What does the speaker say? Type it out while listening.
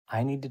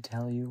I need to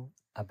tell you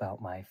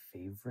about my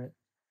favorite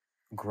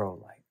grow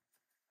light.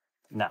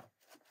 Now,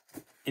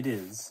 it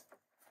is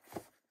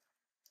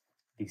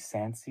the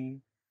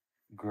Sansi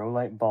grow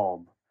light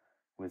bulb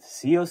with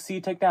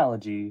COC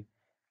technology,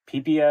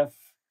 PPF,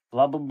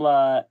 blah, blah,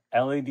 blah,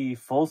 LED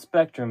full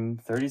spectrum,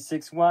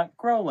 36 watt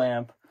grow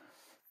lamp,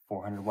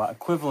 400 watt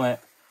equivalent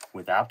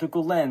with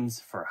optical lens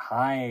for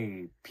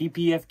high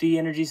Ppfd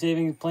energy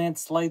saving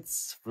plants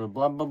lights, for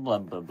blah, blah, blah,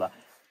 blah, blah.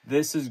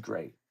 This is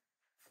great.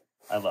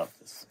 I love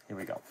this. Here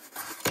we go.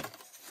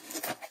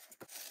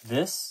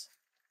 This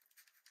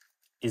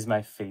is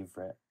my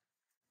favorite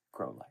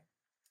grow light.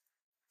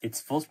 It's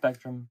full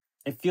spectrum.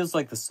 It feels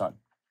like the sun.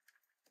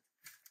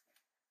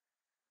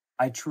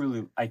 I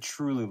truly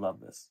love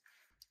this.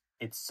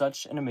 It's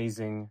such an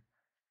amazing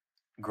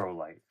grow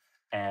light.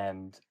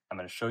 And I'm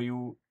going to show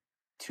you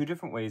 2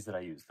 different ways that I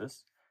use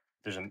this.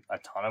 There's a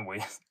ton of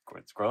ways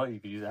to grow light. You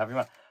can use it however you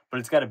want. But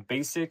it's got a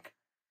basic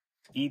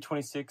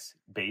E26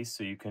 base,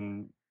 so you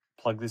can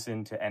plug this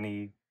into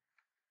any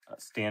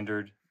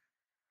standard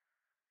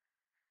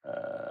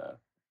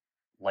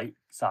light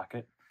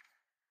socket.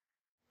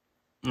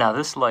 Now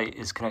this light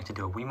is connected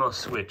to a umol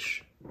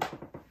switch,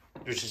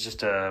 which is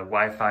just a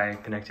Wi-Fi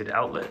connected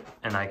outlet,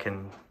 and I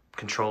can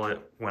control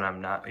it when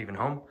I'm not even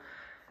home,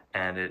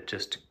 and it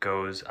just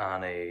goes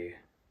on a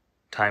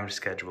timed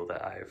schedule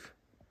that I've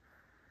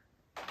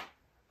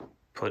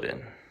put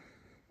in.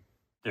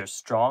 They're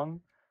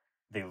strong,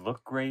 they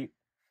look great,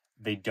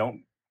 they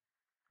don't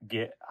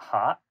get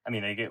hot. I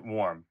mean, they get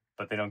warm,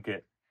 but they don't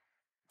get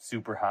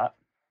super hot.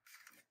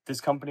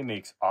 This company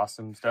makes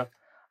awesome stuff.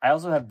 I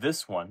also have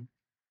this one,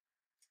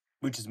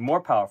 which is more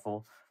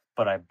powerful,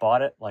 but I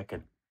bought it like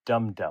a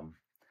dum-dum.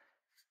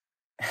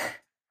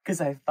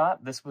 Because I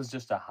thought this was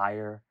just a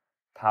higher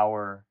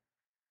power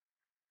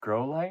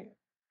grow light,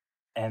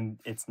 and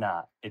it's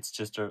not. It's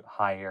just a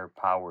higher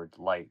powered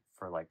light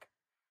for like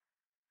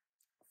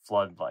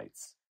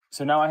floodlights.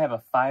 So now I have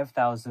a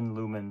 5,000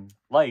 lumen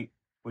light,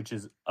 which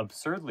is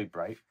absurdly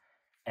bright,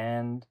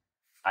 and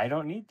I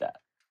don't need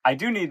that. I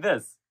do need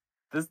this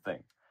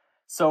thing.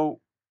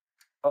 So,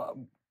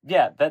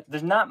 yeah,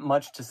 there's not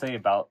much to say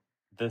about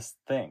this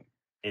thing.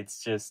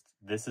 It's just,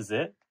 this is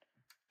it.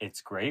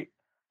 It's great.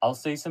 I'll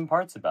say some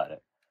parts about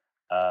it.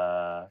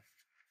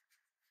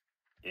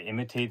 It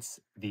imitates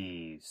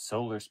the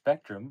solar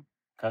spectrum,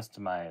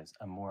 customize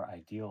a more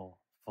ideal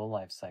full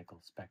life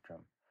cycle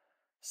spectrum,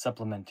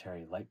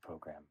 supplementary light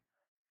program,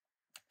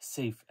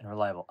 safe and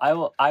reliable.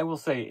 I will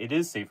say it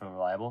is safe and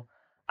reliable.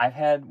 I've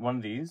had one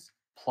of these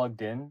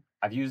plugged in.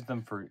 I've used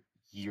them for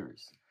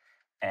years,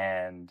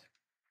 and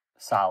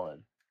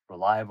solid,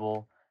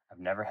 reliable. I've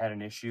never had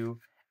an issue,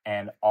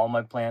 and all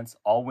my plants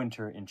all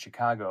winter in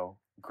Chicago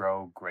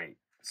grow great.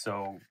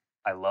 So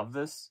I love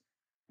this.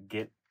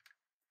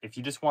 If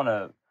you just want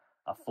a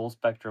full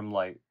spectrum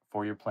light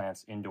for your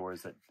plants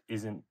indoors that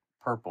isn't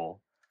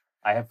purple,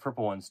 I have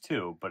purple ones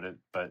too,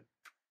 but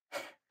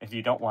if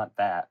you don't want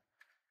that,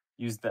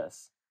 use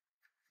this.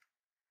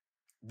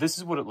 This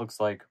is what it looks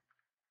like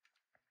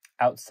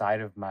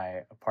outside of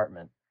my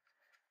apartment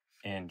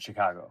in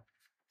Chicago,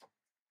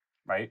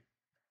 right?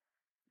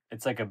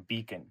 It's like a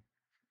beacon.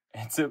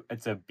 It's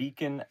a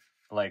beacon,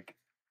 like,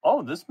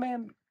 oh, this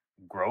man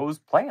grows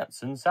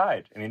plants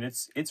inside. I mean,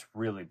 it's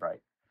really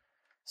bright.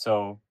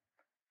 So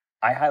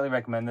I highly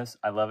recommend this.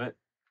 I love it.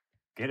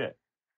 Get it.